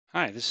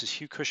Hi, this is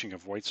Hugh Cushing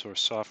of WhiteSource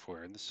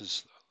Software, and this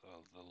is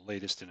the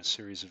latest in a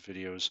series of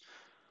videos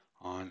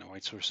on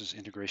WhiteSource's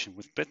integration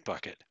with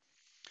Bitbucket.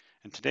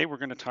 And today we're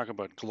going to talk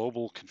about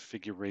global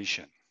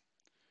configuration.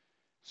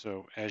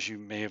 So as you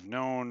may have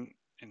known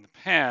in the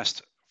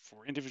past,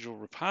 for individual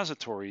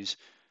repositories,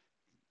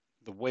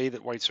 the way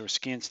that WhiteSource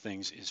scans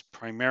things is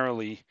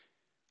primarily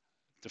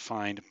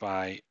defined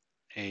by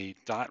a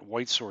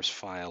 .whitesource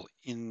file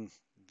in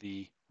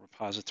the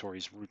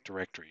repository's root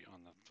directory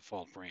on the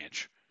default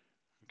branch.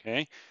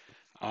 Okay.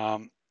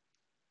 Um,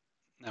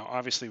 Now,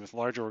 obviously, with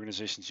larger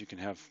organizations, you can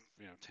have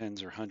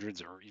tens or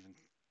hundreds or even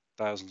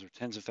thousands or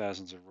tens of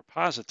thousands of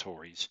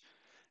repositories,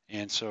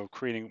 and so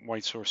creating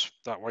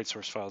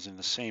 .whitesource files in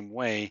the same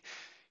way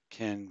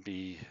can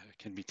be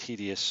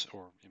tedious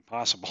or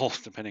impossible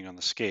depending on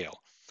the scale.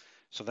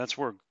 So that's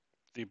where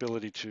the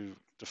ability to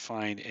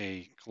define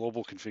a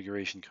global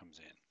configuration comes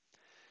in.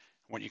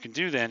 What you can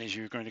do then is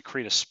you're going to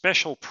create a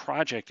special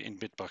project in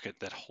Bitbucket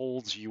that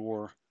holds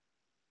your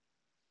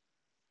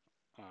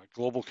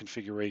global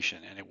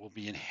configuration, and it will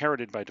be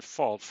inherited by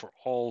default for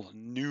all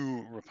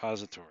new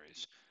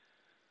repositories.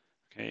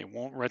 Okay, it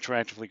won't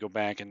retroactively go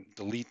back and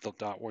delete the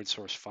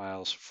 .whitesource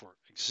files for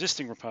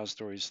existing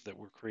repositories that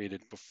were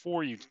created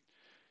before you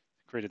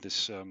created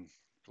this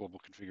global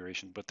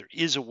configuration, but there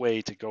is a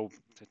way to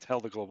tell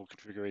the global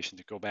configuration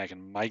to go back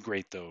and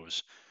migrate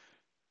those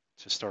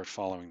to start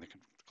following the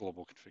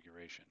global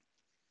configuration.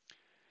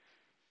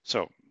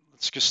 So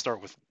let's just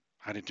start with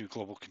how to do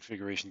global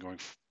configuration going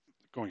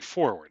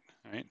forward.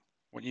 Right?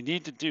 What you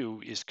need to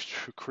do is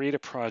create a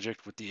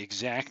project with the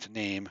exact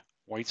name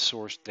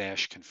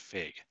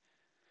whitesource-config.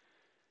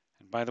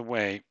 And by the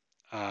way,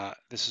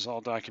 this is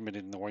all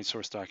documented in the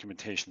WhiteSource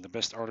documentation. The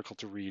best article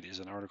to read is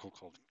an article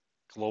called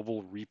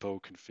Global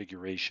Repo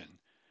Configuration,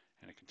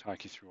 and it can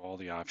talk you through all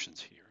the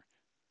options here.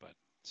 But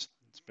it's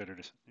better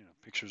to,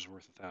 picture's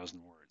worth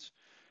 1,000 words.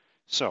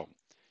 So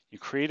you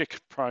create a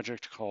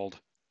project called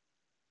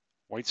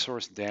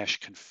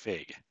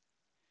whitesource-config.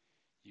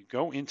 You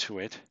go into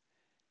it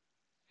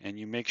and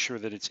you make sure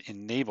that it's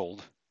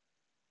enabled,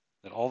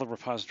 that all the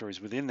repositories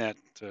within that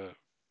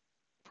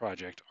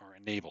project are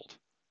enabled.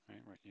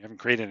 Right? You haven't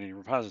created any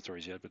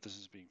repositories yet, but this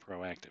is being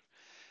proactive.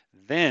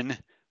 Then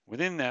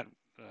within that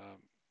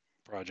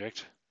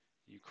project,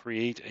 you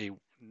create a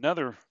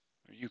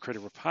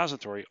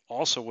repository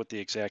also with the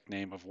exact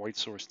name of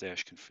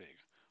whitesource-config,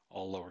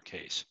 all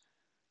lowercase.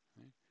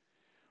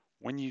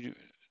 When you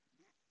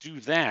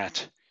do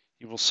that,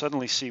 you will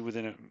suddenly see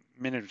within a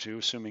minute or two,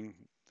 assuming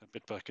the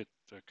Bitbucket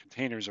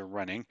containers are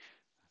running,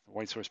 the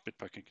WhiteSource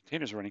Bitbucket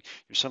containers are running,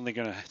 you're suddenly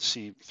going to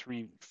see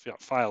 3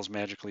 files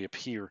magically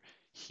appear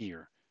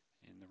here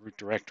in the root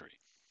directory.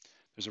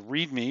 There's a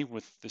README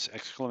with this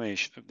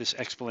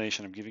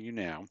explanation I'm giving you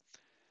now.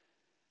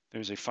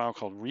 There's a file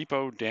called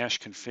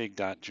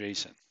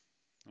repo-config.json,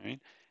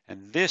 right?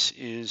 And this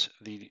is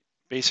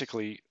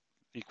basically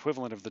the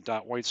equivalent of the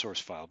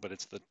 .whitesource file, but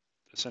it's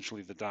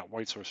essentially the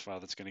 .whitesource file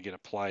that's going to get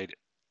applied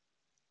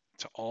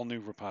to all new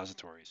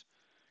repositories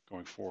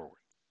going forward.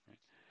 Right?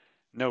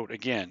 Note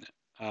again,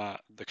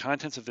 the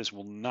contents of this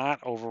will not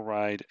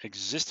override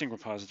existing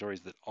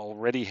repositories that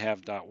already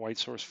have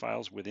 .whitesource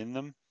files within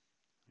them.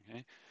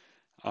 Okay,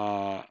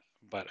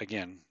 but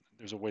again,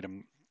 there's a way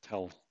to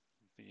tell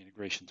the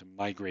integration to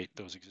migrate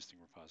those existing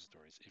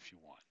repositories if you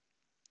want.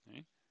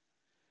 Right?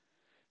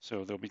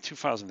 So there'll be 2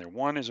 files in there.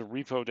 One is a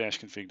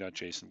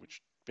repo-config.json,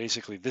 which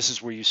basically this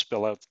is where you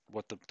spell out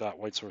what the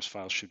 .whitesource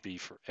file should be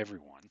for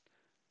everyone.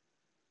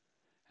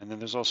 And then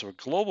there's also a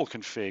global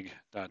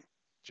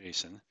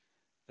config.json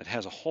that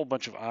has a whole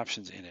bunch of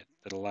options in it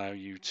that allow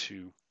you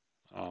to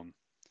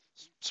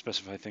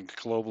specify things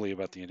globally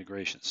about the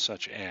integration,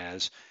 such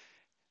as,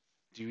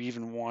 do you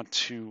even want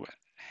to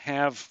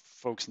have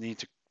folks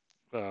need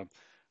to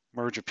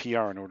merge a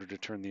PR in order to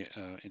turn the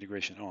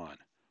integration on?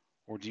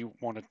 Or do you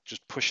want to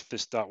just push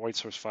this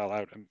 .whitesource file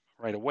out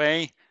right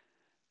away?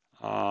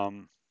 Or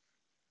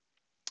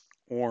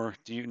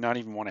do you not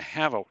even want to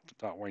have a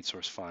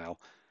 .whitesource file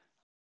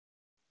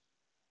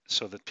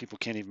so that people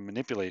can't even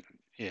manipulate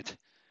it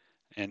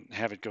and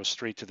have it go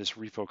straight to this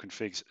repo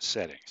config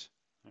settings?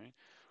 Right?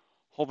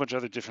 A whole bunch of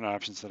other different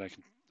options that I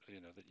can,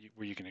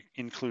 where you can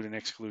include and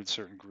exclude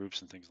certain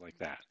groups and things like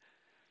that.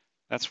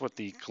 That's what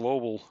the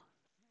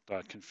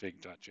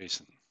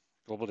global.config.json,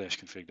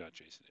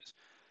 global-config.json is.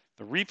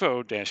 The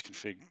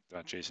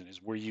repo-config.json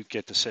is where you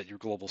get to set your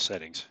global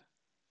settings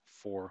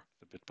for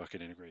the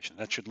Bitbucket integration.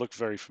 That should look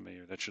very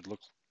familiar. That should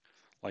look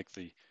like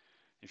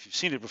if you've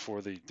seen it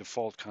before, the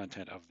default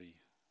content of the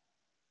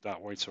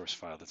 .whitesource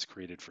file that's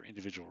created for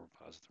individual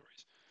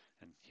repositories.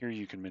 And here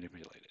you can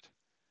manipulate it.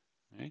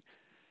 Okay?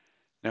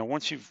 Now,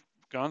 once you've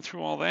gone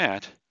through all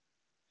that,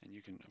 and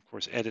you can, of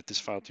course, edit this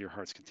file to your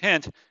heart's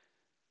content,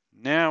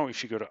 now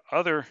if you go to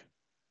other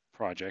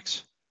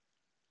projects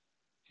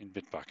in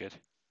Bitbucket,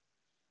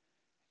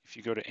 if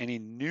you go to any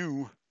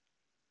new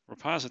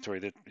repository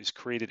that is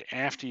created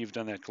after you've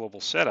done that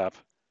global setup,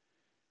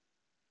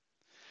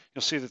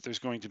 you'll see that there's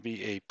going to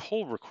be a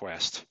pull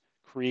request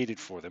created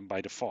for them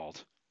by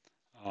default.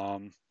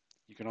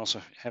 You can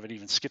also have it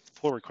even skip the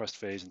pull request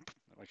phase and,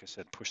 like I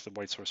said, push the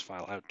WhiteSource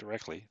file out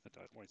directly, the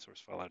 .whitesource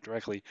file out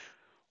directly,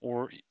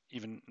 or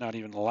even not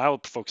even allow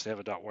folks to have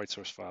a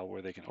 .whitesource file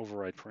where they can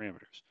override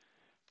parameters.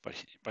 But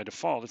by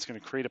default, it's going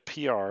to create a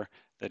PR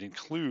that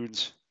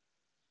includes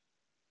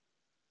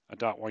a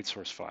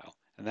 .whitesource file.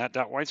 And that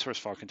 .whitesource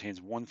file contains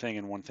one thing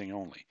and one thing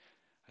only,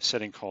 a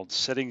setting called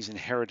settings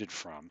inherited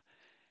from.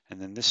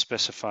 And then this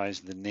specifies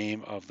the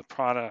name of the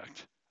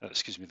product,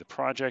 the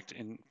project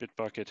in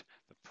Bitbucket,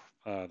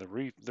 the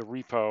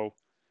repo,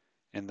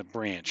 and the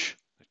branch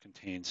that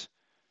contains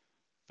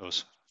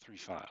those 3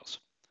 files.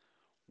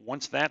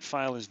 Once that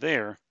file is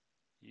there,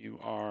 you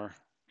are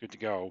good to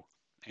go.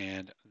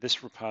 And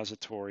this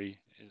repository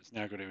is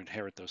now going to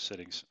inherit those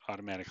settings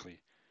automatically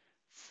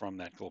from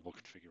that global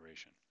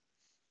configuration.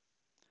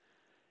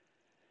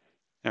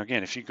 Now,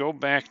 again, if you go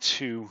back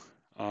to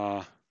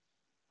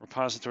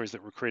repositories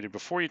that were created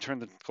before you turn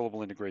the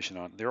global integration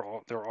on, they're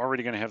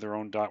already going to have their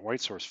own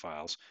 .whitesource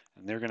files,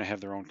 and they're going to have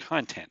their own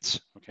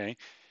contents. Okay.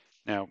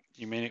 Now,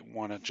 you may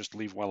want to just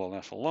leave well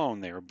enough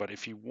alone there, but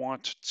if you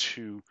want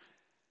to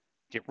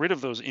get rid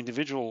of those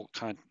individual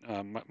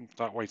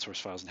 .whitesource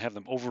files and have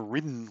them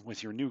overridden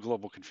with your new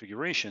global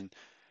configuration,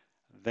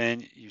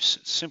 then you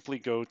simply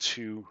go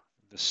to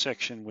the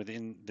section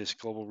within this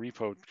global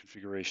repo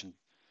configuration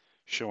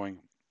showing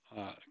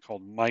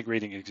called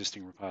migrating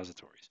existing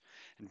repositories.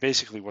 And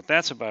basically what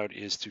that's about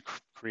is to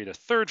create a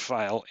third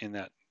file in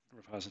that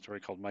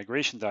repository called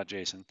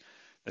migration.json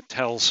that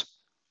tells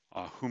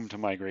whom to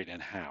migrate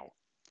and how.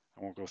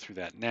 I won't go through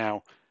that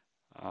now,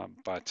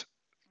 but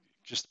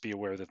just be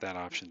aware that that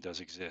option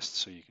does exist,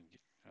 so you can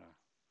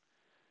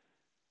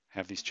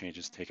have these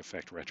changes take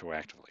effect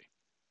retroactively.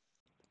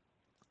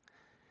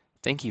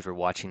 Thank you for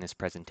watching this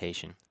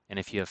presentation, and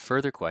if you have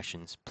further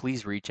questions,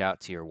 please reach out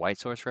to your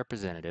WhiteSource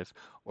representative,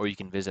 or you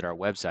can visit our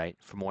website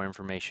for more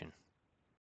information.